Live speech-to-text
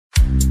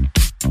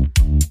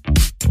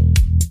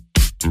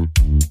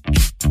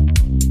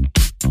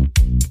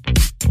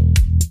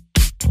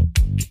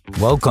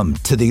Welcome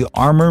to the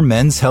Armor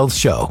Men's Health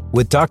Show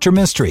with Dr.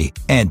 Mystery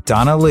and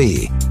Donna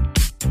Lee.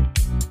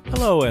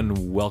 Hello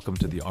and welcome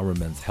to the Armor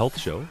Men's Health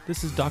Show.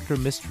 This is Dr.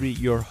 Mystery,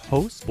 your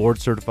host,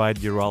 board-certified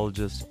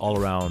urologist,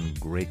 all-around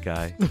great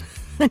guy.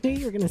 I knew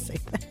you were going to say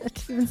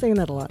that. You've been saying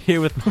that a lot.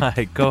 Here with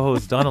my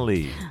co-host, Donna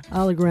Lee.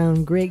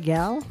 All-around great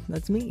gal.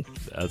 That's me.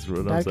 That's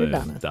what Dr. I'm saying.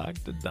 Donna.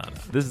 Dr. Donna.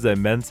 This is a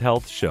men's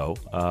health show,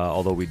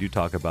 although we do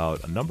talk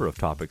about a number of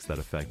topics that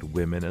affect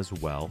women as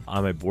well.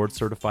 I'm a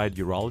board-certified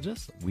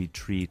urologist. We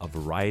treat a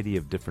variety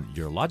of different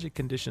urologic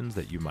conditions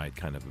that you might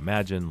kind of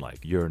imagine,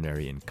 like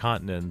urinary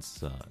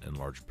incontinence,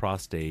 enlarged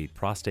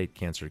prostate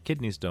cancer,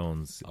 kidney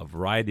stones, a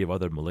variety of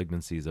other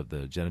malignancies of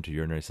the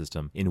genitourinary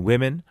system. In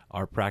women,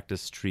 our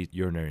practice treats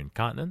urinary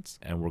incontinence,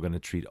 and we're going to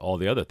treat all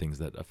the other things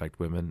that affect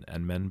women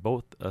and men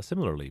both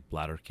similarly: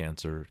 bladder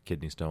cancer,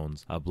 kidney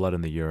stones, blood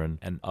in the urine,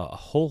 and a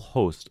whole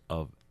host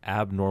of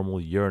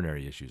abnormal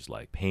urinary issues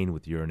like pain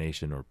with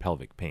urination or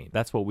pelvic pain.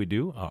 That's what we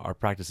do. Our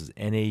practice is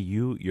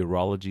NAU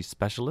Urology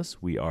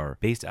Specialists. We are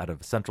based out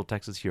of Central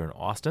Texas here in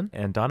Austin.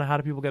 And Donna, how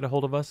do people get a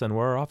hold of us and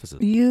where are our offices?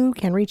 You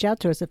can reach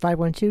out to us at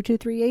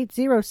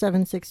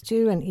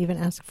 512-238-0762 and even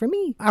ask for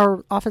me.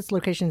 Our office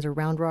locations are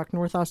Round Rock,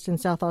 North Austin,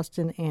 South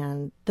Austin,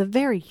 and the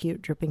very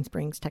cute Dripping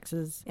Springs,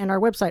 Texas. And our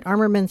website,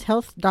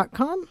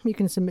 armormenshealth.com. You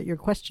can submit your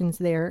questions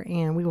there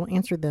and we will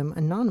answer them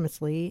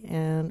anonymously.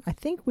 And I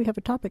think we have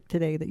a topic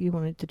today that you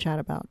wanted to chat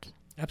about.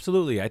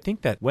 Absolutely. I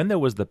think that when there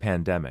was the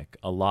pandemic,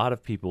 a lot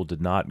of people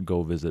did not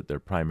go visit their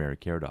primary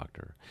care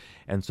doctor.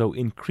 And so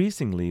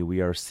increasingly,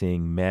 we are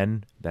seeing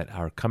men that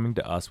are coming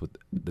to us with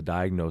the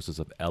diagnosis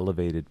of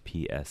elevated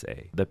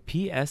PSA. The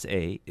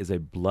PSA is a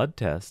blood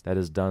test that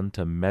is done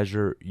to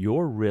measure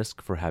your risk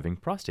for having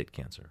prostate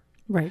cancer.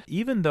 Right.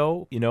 Even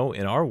though, in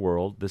our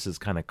world, this is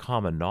kind of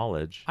common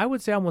knowledge, I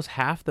would say almost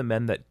half the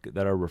men that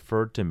are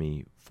referred to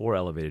me for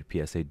elevated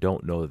PSA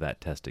don't know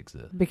that test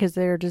exists. Because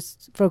they're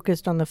just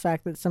focused on the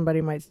fact that somebody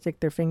might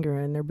stick their finger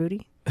in their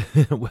booty.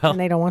 Well, and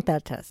they don't want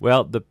that test.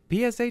 Well, the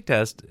PSA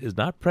test is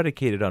not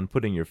predicated on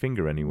putting your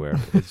finger anywhere.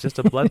 It's just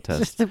a blood test.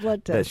 Just a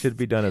blood test. That should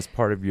be done as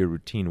part of your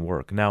routine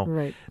work. Now,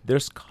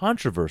 There's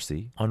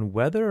controversy on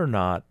whether or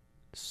not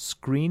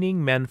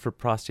screening men for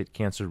prostate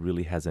cancer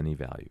really has any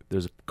value.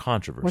 There's a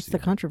controversy. What's the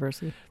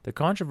controversy? The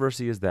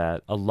controversy is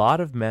that a lot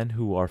of men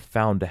who are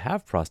found to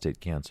have prostate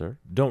cancer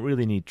don't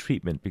really need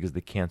treatment because the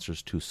cancer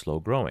is too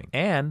slow growing.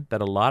 And that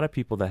a lot of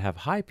people that have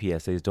high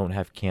PSAs don't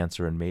have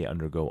cancer and may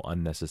undergo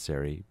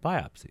unnecessary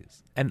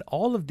biopsies. And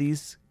all of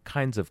these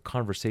kinds of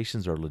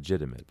conversations are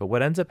legitimate. But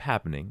what ends up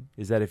happening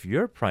is that if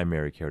your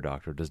primary care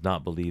doctor does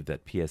not believe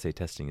that PSA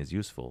testing is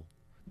useful,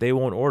 they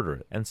won't order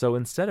it. And so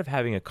instead of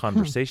having a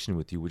conversation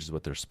with you, which is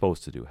what they're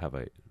supposed to do, have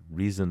a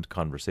reasoned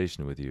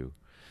conversation with you,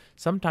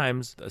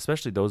 sometimes,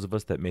 especially those of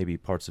us that may be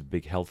parts of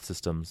big health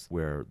systems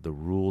where the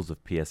rules of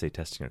PSA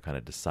testing are kind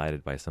of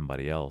decided by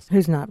somebody else.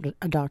 Who's not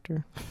a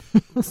doctor.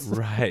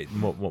 Right.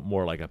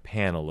 More like a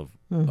panel of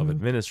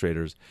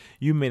administrators,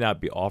 you may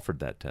not be offered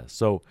that test.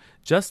 So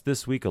just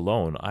this week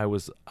alone,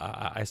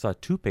 I saw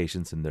two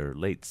patients in their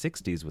late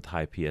 60s with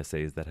high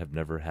PSAs that have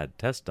never had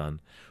tests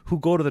done who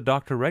go to the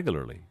doctor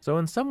regularly. So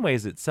in some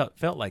ways, it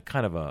felt like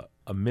kind of a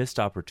missed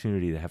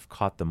opportunity to have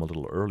caught them a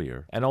little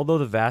earlier. And although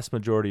the vast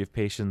majority of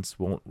patients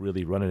won't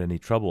really run into any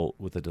trouble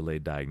with a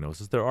delayed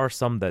diagnosis, there are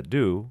some that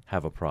do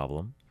have a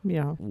problem.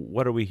 Yeah.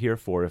 What are we here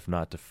for if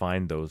not to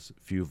find those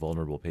few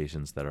vulnerable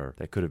patients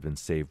that could have been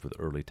saved with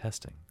early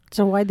testing?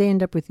 So why'd they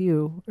end up with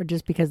you? Or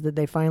just because that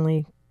they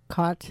finally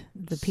caught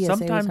the PSA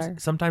was higher?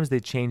 Sometimes they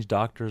change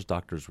doctors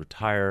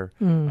retire,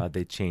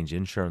 they change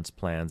insurance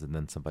plans, and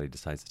then somebody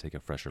decides to take a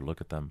fresher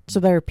look at them. So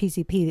their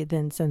PCP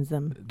then sends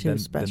them to a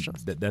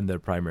specialist. Then their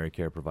primary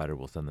care provider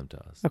will send them to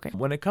us. Okay.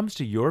 When it comes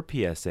to your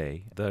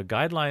PSA, the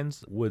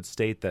guidelines would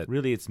state that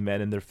really it's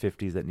men in their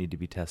 50s that need to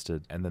be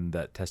tested, and then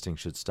that testing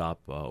should stop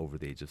over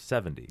the age of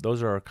 70.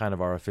 Those are kind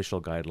of our official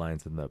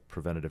guidelines in the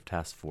Preventative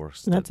Task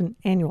Force. And that's an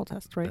annual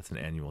test, right? That's an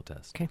annual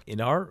test. Okay.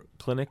 In our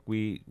clinic,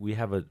 we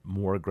have a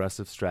more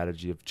aggressive strategy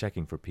of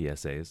checking for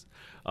PSAs.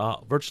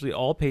 Virtually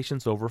all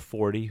patients over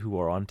 40 who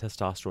are on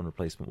testosterone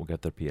replacement will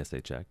get their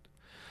PSA checked.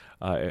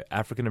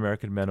 African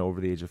American men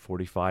over the age of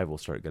 45 will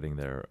start getting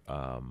their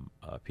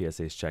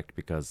PSAs checked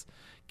because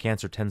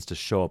cancer tends to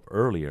show up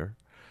earlier.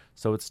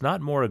 So it's not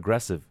more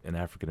aggressive in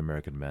African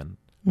American men,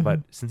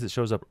 but since it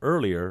shows up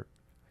earlier,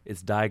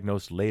 it's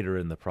diagnosed later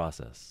in the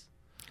process.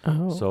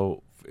 Oh.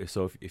 So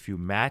if you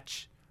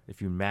match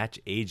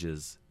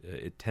ages,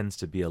 it tends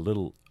to be a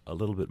little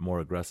bit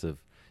more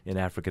aggressive in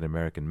African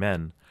American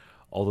men,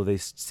 although they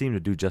seem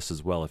to do just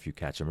as well if you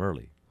catch them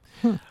early.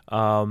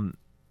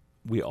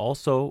 We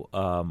also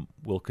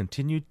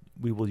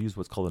we will use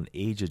what's called an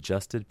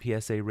age-adjusted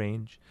PSA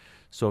range.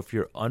 So if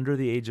you're under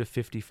the age of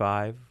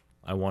 55,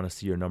 I want to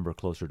see your number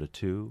closer to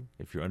 2.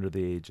 If you're under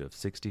the age of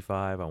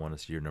 65, I want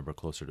to see your number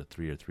closer to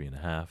 3 or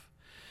 3.5.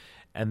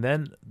 And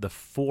then the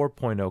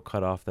 4.0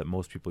 cutoff that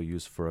most people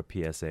use for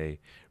a PSA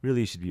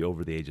really should be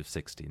over the age of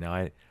 60.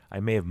 Now, I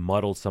may have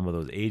muddled some of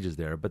those ages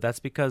there, but that's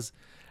because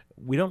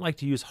we don't like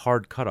to use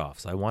hard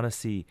cutoffs. I want to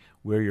see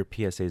where your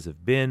PSAs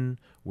have been,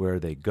 where are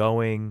they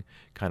going,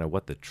 kind of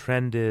what the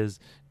trend is.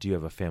 Do you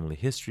have a family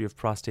history of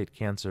prostate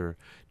cancer?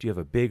 Do you have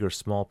a big or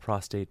small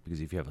prostate?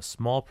 Because if you have a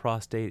small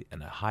prostate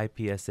and a high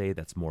PSA,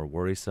 that's more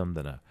worrisome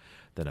than a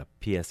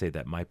PSA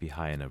that might be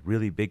high in a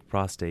really big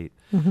prostate.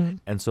 Mm-hmm.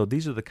 And so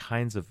these are the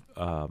kinds of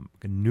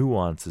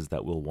nuances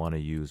that we'll want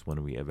to use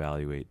when we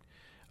evaluate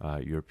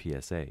your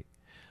PSA.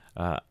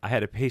 I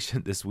had a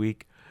patient this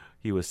week.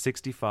 He was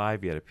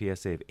 65. He had a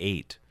PSA of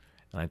 8.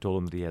 And I told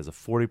him that he has a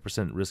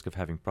 40% risk of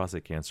having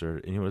prostate cancer.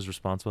 And you know what his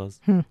response was?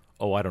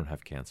 Oh, I don't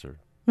have cancer.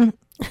 I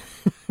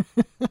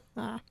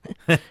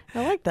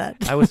like that.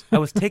 I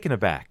was taken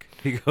aback.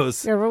 He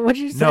goes, Yeah,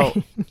 what'd you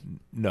say?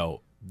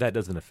 No, that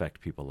doesn't affect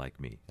people like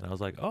me. And I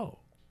was like, oh.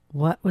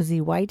 What? Was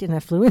he white and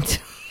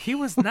affluent? He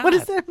was not. What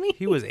does that mean?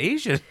 He was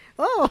Asian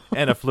Oh.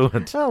 and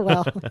affluent. Oh,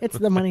 well, it's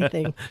the money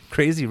thing.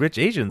 Crazy rich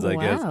Asians, I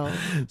Wow.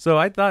 guess. So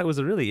I thought it was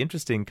a really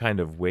interesting kind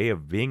of way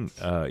of being,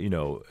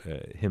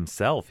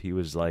 himself. He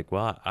was like,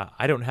 well,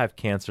 I don't have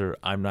cancer.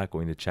 I'm not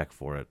going to check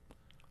for it.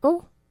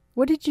 Oh,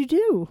 what did you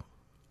do?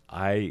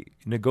 I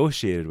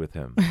negotiated with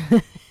him.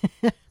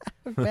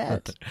 I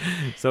bet.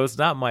 So it's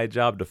not my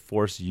job to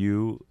force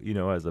you,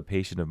 as a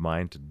patient of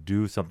mine, to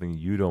do something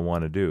you don't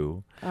want to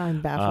do.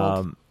 I'm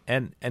baffled.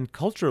 And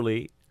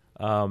culturally,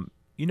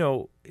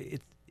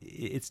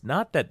 it's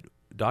not that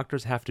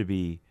doctors have to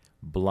be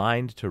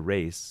blind to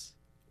race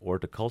or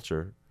to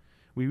culture.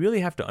 We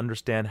really have to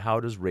understand, how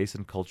does race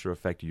and culture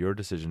affect your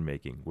decision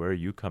making? Where are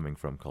you coming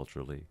from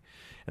culturally?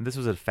 And this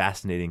was a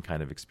fascinating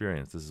kind of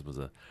experience. This was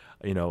a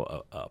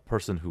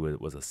person who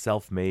was a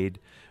self-made,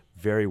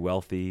 very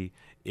wealthy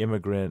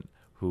immigrant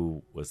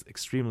who was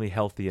extremely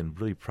healthy and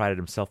really prided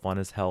himself on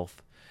his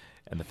health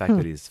and the fact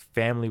that his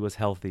family was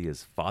healthy.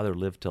 His father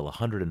lived till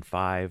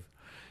 105.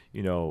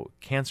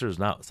 Cancer is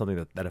not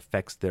something that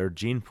affects their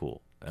gene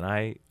pool, and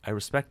I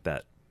respect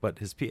that. But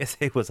his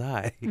PSA was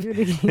high.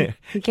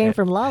 He came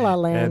from La La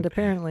Land,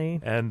 apparently.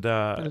 And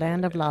the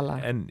land of La La.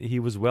 And he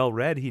was well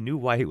read. He knew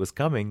why he was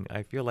coming.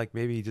 I feel like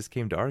maybe he just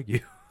came to argue.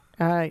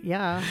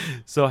 Yeah.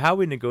 So how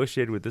we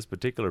negotiated with this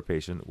particular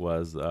patient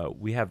was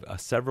we have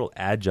several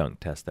adjunct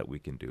tests that we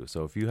can do.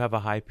 So if you have a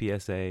high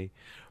PSA,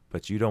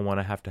 but you don't want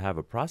to have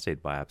a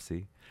prostate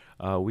biopsy,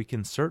 we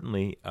can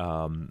certainly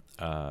try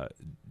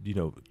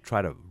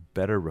to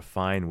better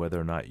refine whether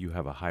or not you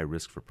have a high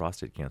risk for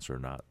prostate cancer or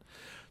not.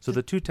 So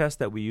the two tests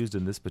that we used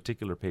in this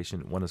particular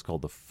patient, one is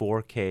called the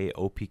 4K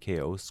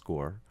OPKO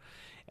score,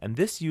 and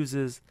this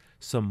uses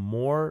some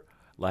more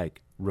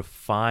like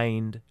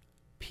refined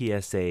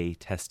PSA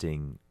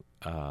testing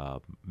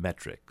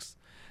metrics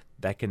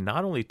that can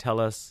not only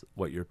tell us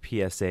what your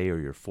PSA or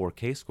your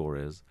 4K score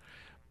is,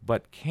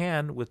 but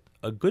can, with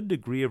a good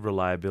degree of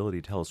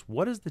reliability, tell us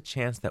what is the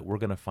chance that we're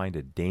going to find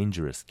a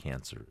dangerous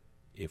cancer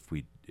if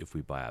we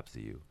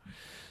biopsy you.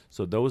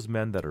 So those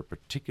men that are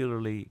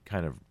particularly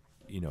kind of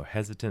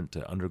hesitant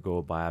to undergo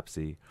a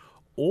biopsy,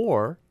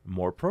 or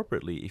more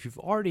appropriately, if you've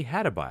already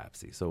had a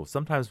biopsy. So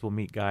sometimes we'll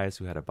meet guys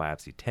who had a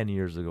biopsy 10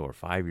 years ago or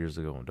 5 years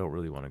ago and don't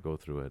really want to go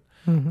through it,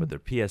 but their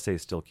PSA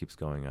still keeps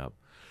going up.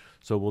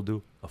 So we'll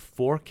do a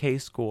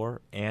 4K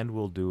score and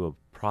we'll do a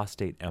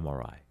prostate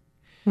MRI.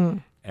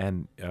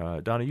 And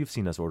Donna, you've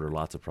seen us order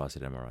lots of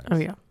prostate MRIs. Oh,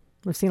 yeah.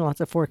 We've seen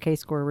lots of 4K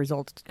score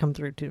results come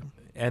through, too.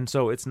 And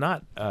so it's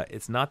not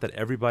that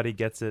everybody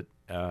gets it,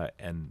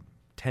 and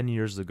 10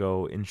 years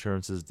ago,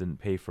 insurances didn't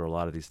pay for a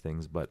lot of these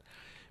things, but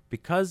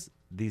because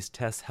these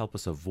tests help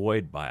us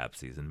avoid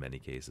biopsies in many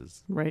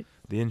cases, right?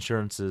 The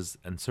insurances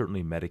and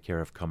certainly Medicare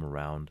have come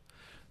around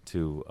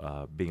to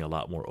being a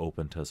lot more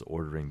open to us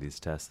ordering these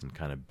tests and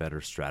kind of better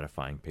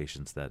stratifying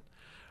patients that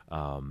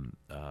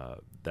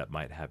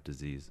might have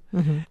disease.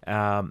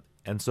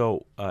 And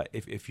so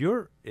if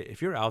you're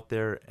out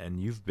there and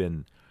you've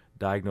been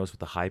diagnosed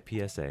with a high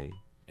PSA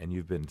and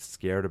you've been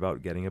scared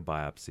about getting a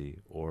biopsy,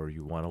 or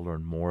you want to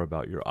learn more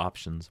about your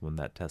options when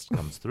that test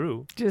comes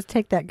through, just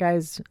take that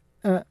guy's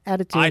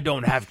attitude. I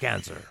don't have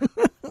cancer.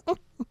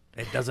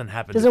 It doesn't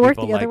happen Does to it work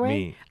people the other like way?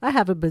 me. I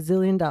have $1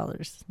 bazillion.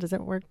 Does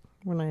that work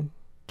when I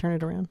turn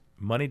it around?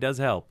 Money does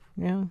help.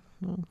 Yeah.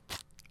 Well,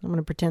 I'm going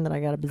to pretend that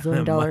I got $1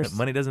 bazillion.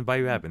 Money doesn't buy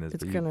you happiness,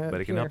 It's but gonna it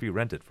can appear. help you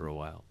rent it for a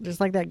while.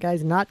 Just like that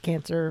guy's not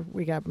cancer,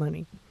 we got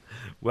money.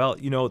 Well,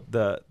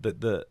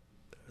 the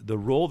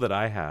role that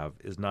I have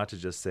is not to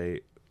just say,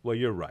 well,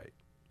 you're right.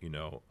 You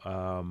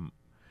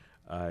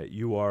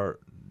are,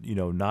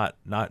 not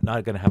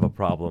going to have a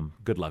problem.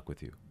 Good luck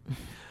with you.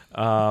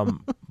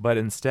 But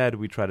instead,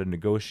 we try to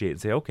negotiate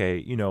and say, okay,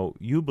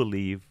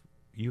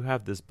 you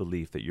have this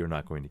belief that you're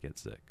not going to get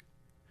sick,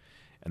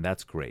 and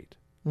that's great.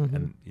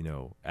 And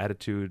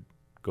attitude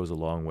goes a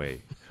long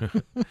way.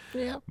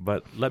 Yeah.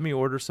 But let me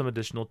order some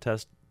additional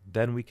tests.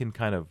 Then we can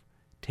kind of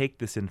take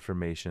this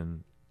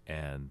information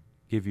and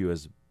give you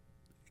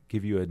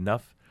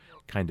enough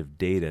kind of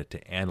data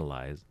to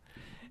analyze.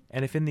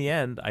 And if in the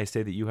end I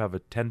say that you have a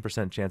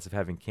 10% chance of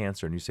having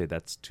cancer and you say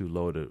that's too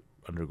low to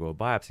undergo a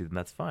biopsy, then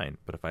that's fine.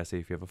 But if I say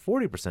if you have a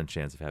 40%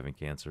 chance of having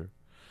cancer,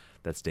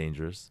 that's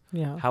dangerous,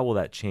 Yeah. how will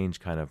that change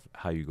kind of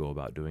how you go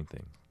about doing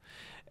things?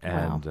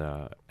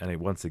 And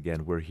once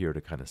again, we're here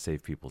to kind of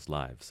save people's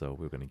lives, so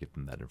we're going to give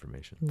them that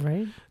information.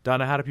 Right.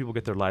 Donna, how do people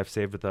get their lives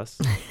saved with us?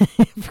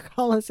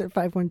 Call us at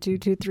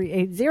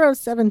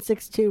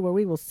 512-238-0762, where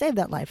we will save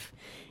that life.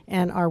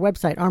 And our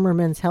website,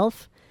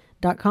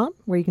 armormenshealth.com,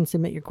 where you can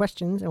submit your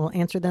questions and we'll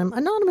answer them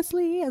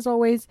anonymously, as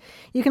always.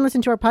 You can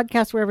listen to our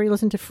podcast wherever you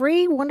listen to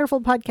free,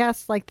 wonderful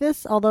podcasts like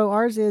this, although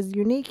ours is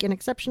unique and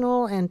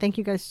exceptional. And thank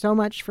you guys so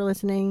much for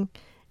listening.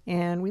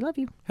 And we love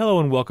you. Hello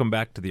and welcome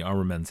back to the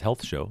Armor Men's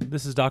Health Show.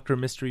 This is Dr.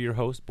 Mystery, your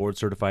host,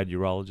 board-certified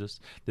urologist.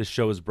 This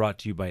show is brought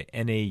to you by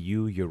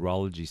NAU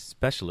Urology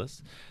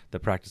Specialists. The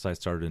practice I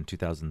started in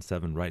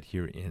 2007 right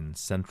here in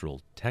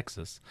Central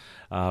Texas.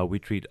 We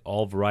treat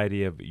all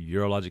variety of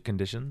urologic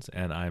conditions,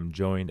 and I'm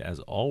joined, as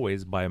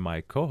always, by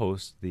my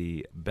co-host,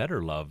 the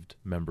better-loved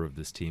member of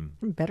this team.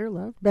 Better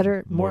loved?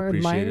 Better, more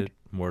appreciated, admired?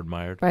 More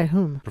admired. By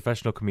whom?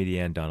 Professional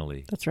comedian Donna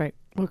Lee. That's right.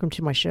 Welcome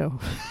to my show.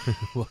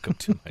 Welcome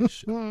to my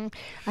show.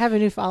 I have a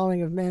new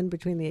following of men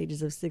between the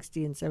ages of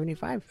 60 and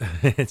 75.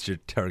 It's your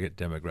target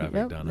demographic,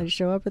 Yep, Donna. they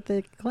show up at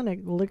the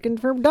clinic looking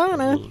for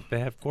Donna. They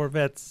have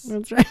Corvettes.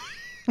 That's right.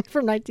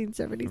 From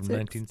 1976. From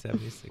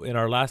 1976. In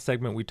our last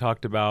segment, we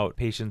talked about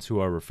patients who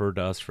are referred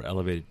to us for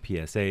elevated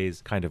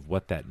PSAs, kind of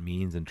what that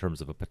means in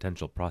terms of a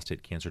potential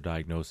prostate cancer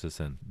diagnosis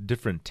and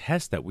different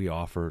tests that we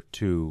offer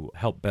to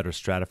help better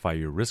stratify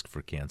your risk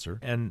for cancer.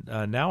 And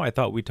now I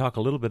thought we'd talk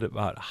a little bit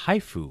about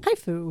HIFU.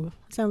 HIFU.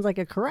 Sounds like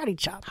a karate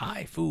chop.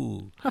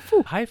 HIFU.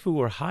 HIFU. HIFU,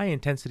 or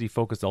high-intensity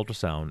focused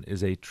ultrasound,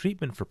 is a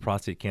treatment for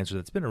prostate cancer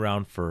that's been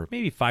around for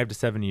maybe 5 to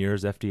 7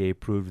 years, FDA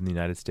approved in the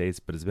United States,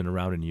 but has been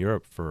around in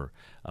Europe for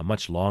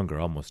much longer,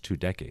 almost 2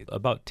 decades.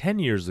 About 10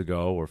 years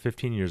ago or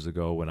 15 years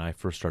ago, when I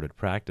first started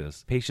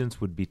practice, patients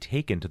would be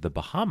taken to the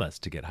Bahamas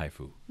to get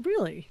HIFU.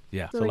 Really?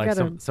 Yeah. So So like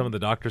some of the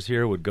doctors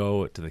here would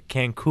go to the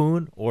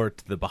Cancun or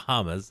to the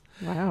Bahamas.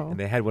 Wow. And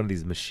they had one of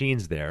these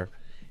machines there.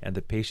 And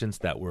the patients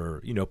that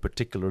were,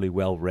 particularly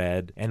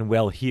well-read and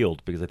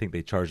well-healed, because I think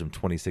they charged them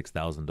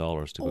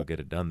 $26,000 to go get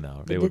it done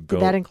now. They would go.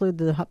 Did that include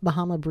the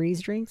Bahama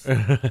Breeze drinks?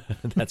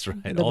 That's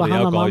right. The All the Bahama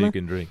alcohol Mama? you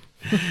can drink.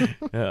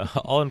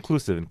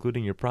 All-inclusive,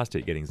 including your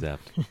prostate getting zapped.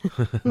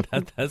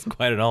 That's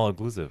quite an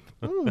all-inclusive.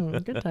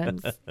 Good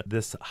times.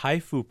 This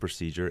HIFU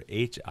procedure,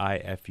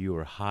 HIFU,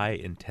 or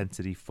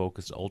high-intensity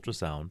focused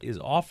ultrasound, is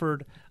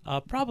offered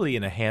probably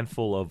in a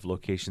handful of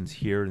locations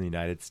here in the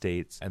United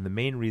States. And the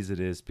main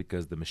reason is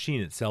because the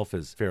machine itself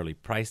is fairly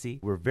pricey.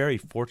 We're very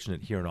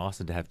fortunate here in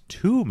Austin to have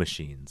 2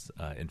 machines,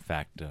 in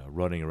fact,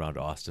 running around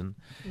Austin.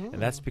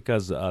 And that's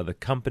because the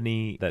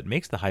company that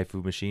makes the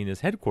HIFU machine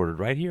is headquartered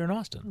right here in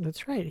Austin.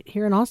 That's right.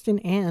 Here in Austin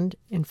and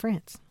in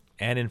France.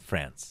 And in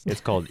France.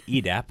 It's called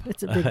EDAP.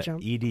 It's a big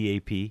jump.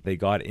 EDAP. They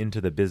got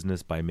into the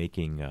business by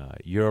making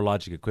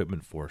urologic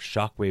equipment for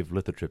shockwave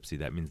lithotripsy.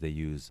 That means they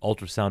use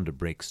ultrasound to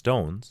break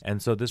stones.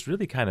 And so this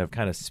really kind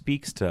of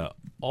speaks to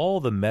all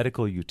the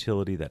medical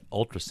utility that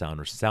ultrasound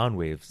or sound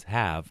waves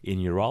have in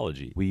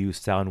urology. We use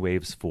sound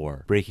waves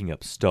for breaking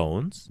up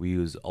stones. We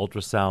use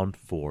ultrasound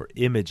for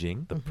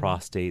imaging the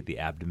prostate, the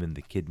abdomen,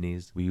 the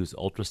kidneys. We use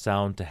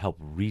ultrasound to help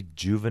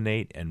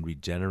rejuvenate and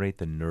regenerate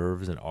the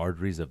nerves and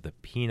arteries of the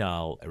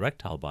penile erectile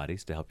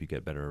bodies to help you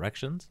get better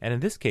erections. And in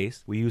this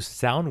case, we use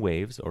sound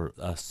waves or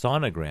a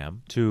sonogram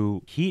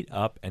to heat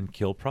up and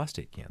kill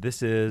prostate cancer.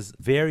 This is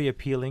very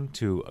appealing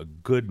to a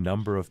good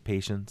number of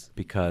patients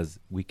because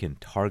we can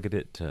target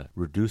it to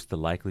reduce the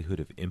likelihood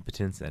of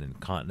impotence and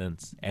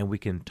incontinence, and we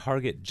can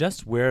target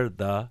just where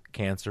the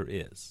cancer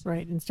is.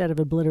 Right. Instead of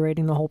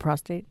obliterating the whole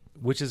prostate.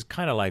 Which is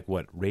kind of like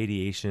what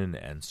radiation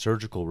and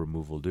surgical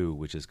removal do,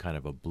 which is kind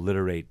of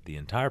obliterate the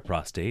entire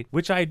prostate,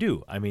 which I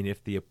do. I mean,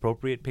 if the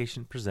appropriate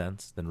patient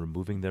presents, then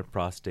removing their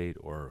prostate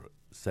or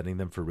sending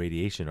them for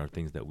radiation are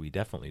things that we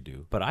definitely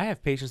do. But I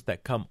have patients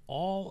that come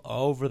all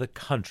over the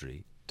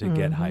country to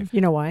get HIFU.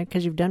 You know why?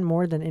 Because you've done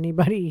more than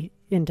anybody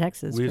in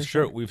Texas.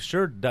 We've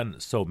sure done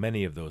so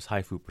many of those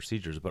HIFU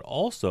procedures, but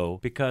also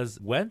because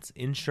once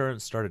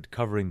insurance started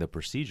covering the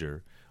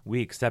procedure,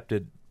 we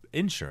accepted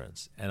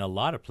insurance, and a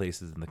lot of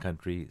places in the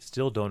country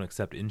still don't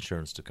accept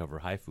insurance to cover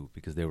HIFU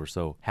because they were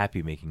so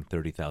happy making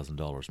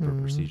 $30,000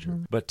 per procedure.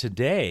 But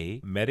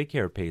today,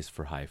 Medicare pays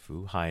for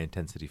HIFU,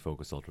 high-intensity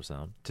focused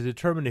ultrasound. To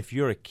determine if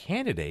you're a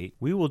candidate,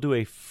 we will do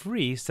a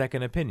free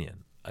second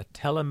opinion. A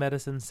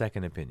telemedicine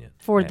second opinion.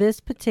 For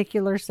this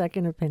particular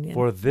second opinion.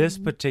 For this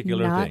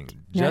particular thing.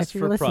 Just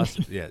for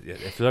prostate. Yeah.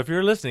 So if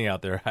you're listening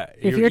out there.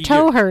 If your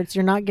toe hurts,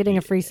 you're not getting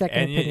a free second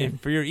opinion.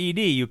 And for your ED,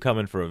 you come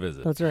in for a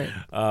visit. That's right.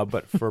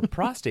 But for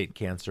prostate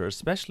cancer,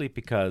 especially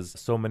because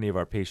so many of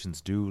our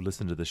patients do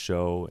listen to the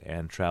show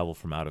and travel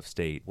from out of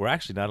state, we're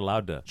actually not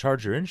allowed to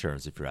charge your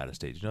insurance if you're out of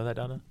state. Did you know that,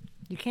 Donna?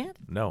 You can't?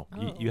 No.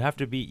 Oh. You have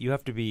to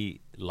be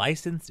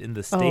licensed in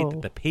the state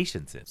that the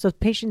patient's in. So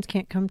patients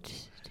can't come to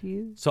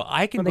you? So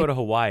I can go to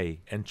Hawaii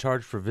and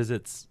charge for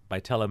visits by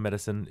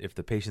telemedicine if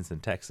the patient's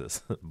in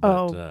Texas.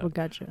 But,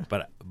 gotcha.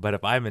 But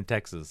if I'm in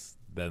Texas,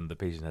 then the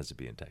patient has to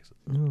be in Texas.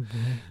 Oh,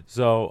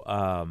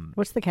 so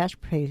what's the cash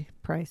pay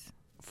price?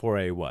 For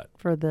a what?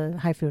 For the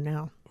HIFU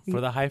now. For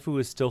the HIFU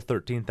is still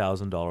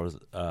 $13,000,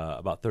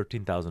 about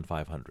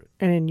 $13,500.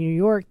 And in New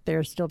York,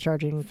 they're still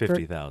charging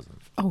 $50,000.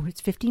 Oh,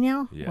 it's 50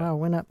 now? Yeah. Wow,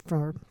 went up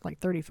from like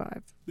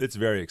 35. It's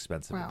very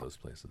expensive Wow. at those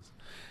places.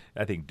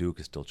 I think Duke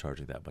is still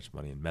charging that much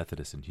money, and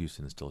Methodist in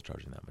Houston is still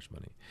charging that much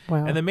money.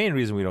 Wow. And the main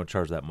reason we don't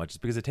charge that much is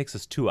because it takes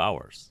us 2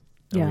 hours,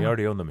 and we Yeah.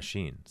 already own the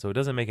machine, so it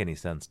doesn't make any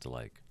sense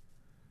to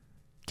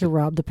to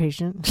rob the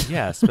patient.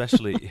 Yeah,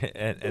 especially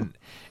and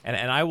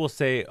I will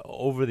say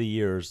over the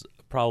years,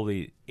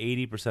 probably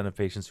 80% of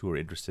patients who were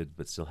interested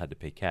but still had to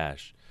pay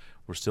cash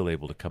were still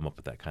able to come up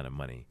with that kind of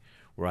money.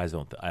 Whereas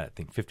I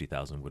think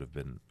 $50,000 would have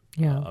been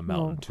a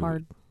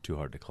mountain too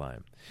hard to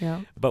climb.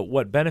 Yeah. But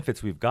what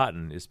benefits we've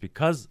gotten is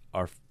because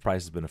our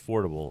price has been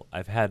affordable.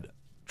 I've had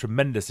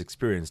tremendous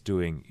experience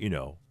doing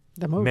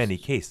The most. many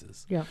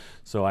cases. Yeah.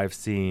 So I've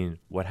seen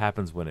what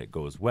happens when it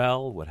goes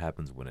well, what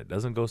happens when it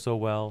doesn't go so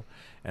well,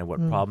 and what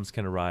problems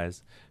can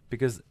arise,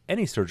 because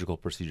any surgical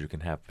procedure can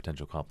have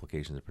potential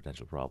complications or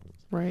potential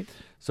problems. Right.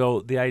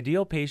 So the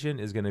ideal patient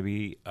is going to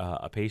be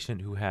a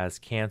patient who has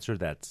cancer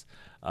that's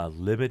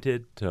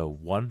limited to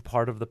one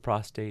part of the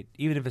prostate,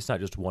 even if it's not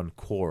just one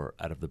core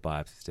out of the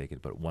biopsy taken,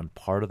 but one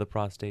part of the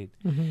prostate.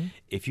 Mm-hmm.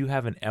 If you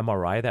have an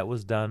MRI that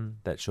was done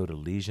that showed a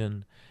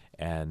lesion,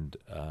 and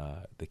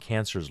the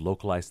cancer is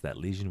localized to that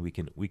lesion, we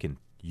can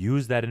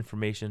use that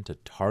information to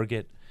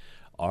target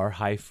our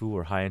HIFU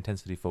or high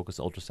intensity focused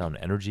ultrasound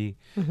energy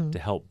to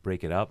help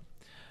break it up.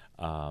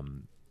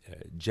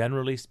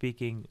 Generally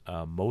speaking,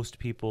 most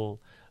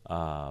people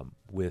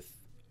with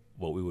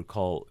what we would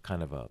call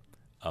kind of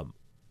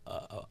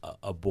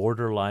a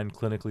borderline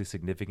clinically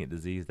significant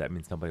disease, that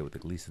means somebody with a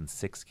Gleason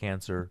 6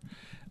 cancer,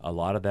 a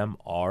lot of them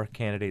are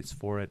candidates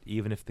for it,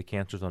 even if the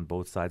cancer's on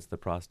both sides of the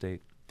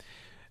prostate.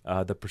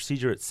 The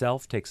procedure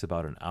itself takes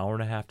about an hour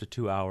and a half to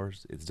 2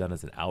 hours. It's done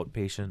as an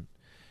outpatient.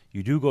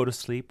 You do go to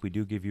sleep. We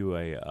do give you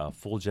a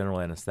full general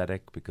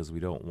anesthetic because we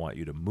don't want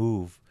you to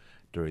move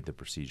during the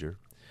procedure.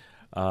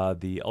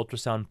 The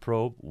ultrasound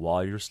probe,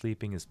 while you're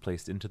sleeping, is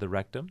placed into the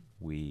rectum.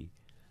 We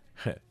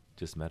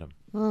just met him.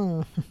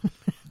 Oh,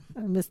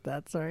 I missed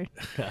that. Sorry.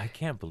 I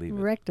can't believe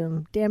it.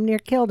 Rectum. Damn near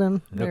killed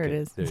him. There Okay, it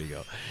is. There you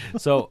go.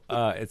 So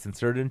it's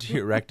inserted into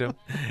your rectum,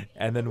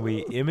 and then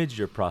we image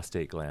your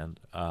prostate gland,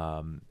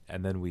 and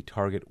then we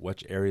target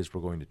which areas we're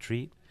going to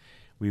treat.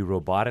 We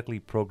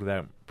robotically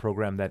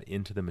program that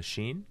into the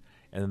machine,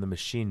 and then the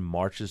machine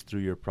marches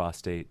through your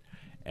prostate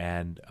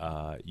and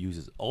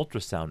uses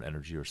ultrasound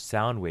energy or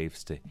sound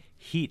waves to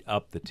heat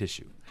up the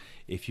tissue.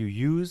 If you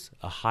use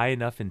a high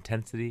enough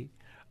intensity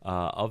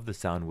of the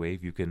sound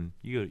wave, you can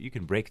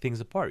break things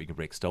apart. You can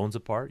break stones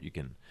apart. You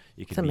can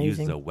be used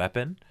as a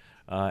weapon,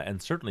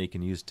 and certainly it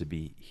can use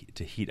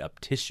to heat up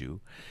tissue,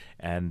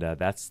 and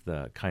that's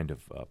the kind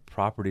of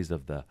properties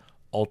of the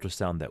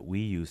ultrasound that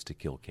we use to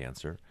kill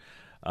cancer.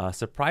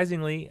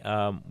 Surprisingly,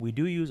 we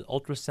do use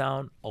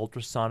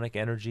ultrasonic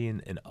energy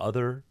in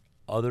other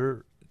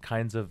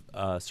kinds of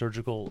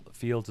surgical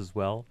fields as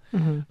well.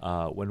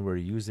 When we're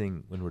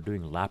doing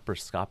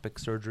laparoscopic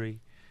surgery,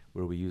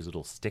 where we use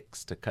little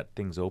sticks to cut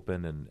things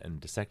open and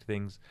dissect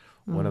things.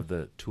 One of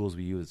the tools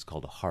we use is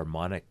called a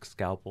harmonic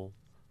scalpel.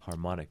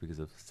 Harmonic because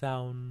of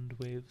sound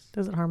waves.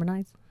 Does it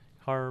harmonize?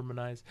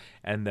 Harmonize.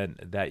 And then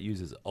that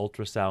uses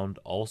ultrasound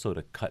also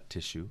to cut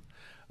tissue.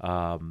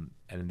 And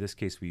in this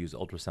case, we use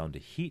ultrasound to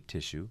heat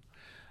tissue.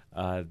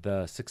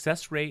 The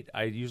success rate,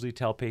 I usually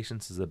tell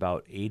patients, is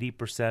about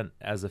 80%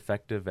 as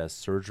effective as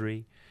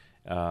surgery.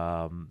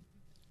 And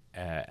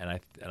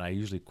I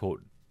usually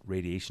quote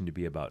radiation to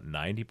be about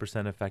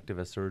 90% effective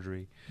as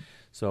surgery.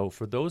 So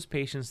for those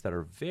patients that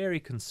are very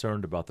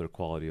concerned about their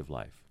quality of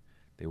life,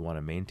 they want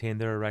to maintain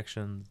their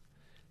erections,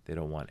 they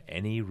don't want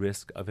any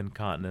risk of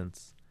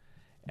incontinence,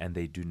 and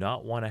they do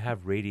not want to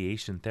have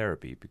radiation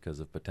therapy because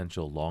of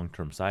potential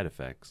long-term side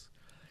effects,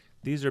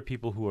 these are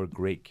people who are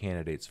great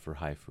candidates for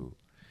HIFU.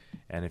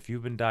 And if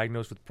you've been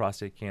diagnosed with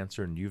prostate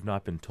cancer and you've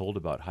not been told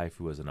about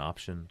HIFU as an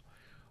option,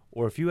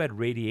 or if you had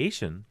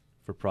radiation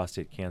for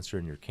prostate cancer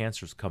and your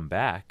cancer's come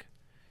back,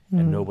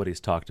 and nobody's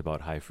talked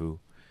about HIFU,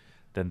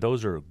 then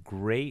those are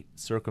great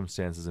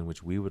circumstances in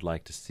which we would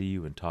like to see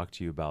you and talk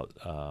to you about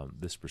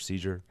this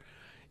procedure.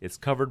 It's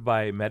covered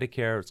by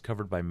Medicare. It's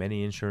covered by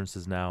many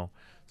insurances now,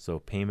 so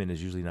payment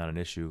is usually not an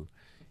issue.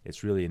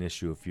 It's really an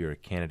issue if you're a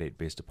candidate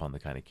based upon the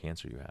kind of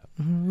cancer you have.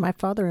 My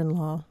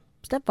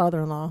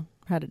stepfather-in-law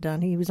had it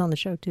done. He was on the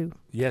show too.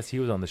 Yes, he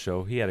was on the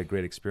show. He had a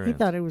great experience. He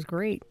thought it was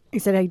great. He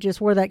said he just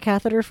wore that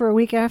catheter for a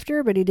week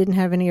after, but he didn't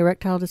have any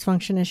erectile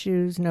dysfunction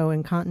issues, no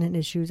incontinent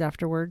issues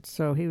afterwards,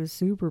 so he was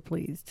super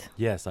pleased.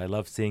 Yes, I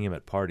love seeing him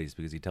at parties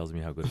because he tells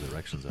me how good his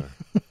erections are.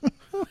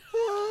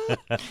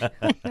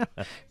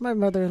 My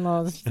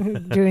mother-in-law's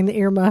doing the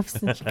earmuffs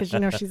because,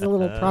 she's a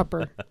little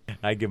proper.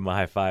 I give him a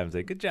high five and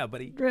say, "Good job,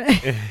 buddy."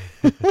 That's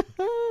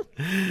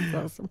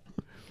awesome.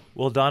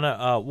 Well,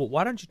 Donna,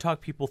 why don't you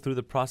talk people through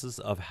the process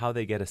of how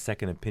they get a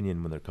second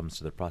opinion when it comes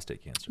to their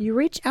prostate cancer? You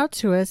reach out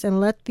to us and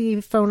let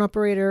the phone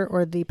operator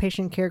or the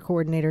patient care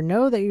coordinator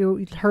know that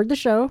you heard the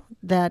show,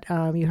 that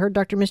you heard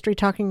Dr. Mystery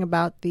talking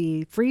about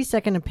the free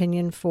second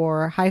opinion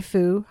for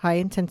HIFU,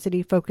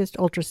 high-intensity focused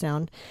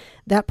ultrasound.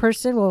 That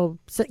person will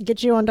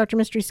get you on Dr.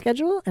 Mystery's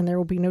schedule, and there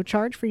will be no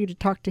charge for you to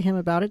talk to him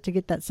about it to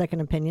get that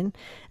second opinion.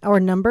 Our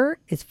number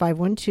is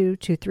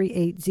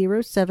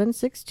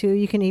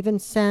 512-238-0762. You can even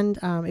send,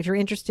 if you're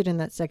interested in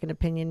that second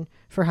opinion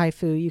for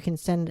HIFU, you can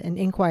send an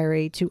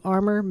inquiry to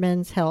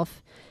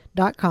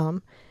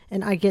armormenshealth.com.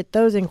 And I get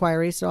those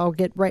inquiries, so I'll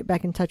get right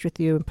back in touch with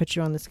you and put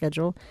you on the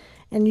schedule.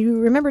 And you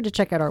remember to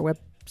check out our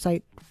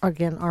website,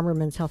 again,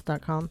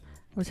 armormenshealth.com. I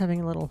was having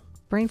a little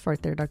brain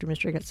fart there, Dr.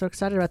 Mystery. I got so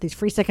excited about these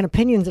free second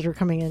opinions that are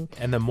coming in.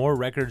 And the more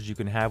records you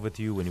can have with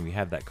you when we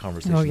have that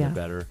conversation, the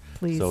better.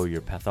 Please. So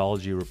your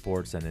pathology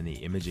reports and any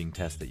imaging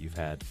tests that you've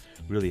had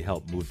really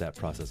help move that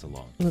process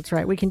along. That's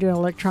right. We can do an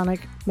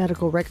electronic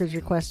medical records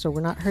request, so we're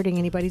not hurting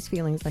anybody's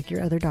feelings like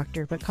your other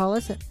doctor. But call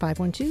us at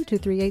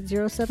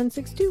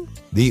 512-238-0762.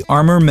 The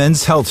Armor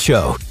Men's Health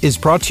Show is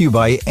brought to you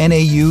by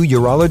NAU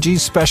Urology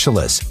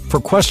Specialists. For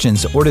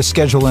questions or to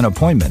schedule an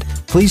appointment,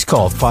 please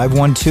call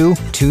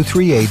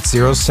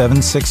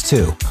 512-238-0762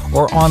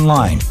 or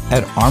online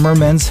at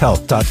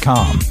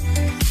armormenshealth.com.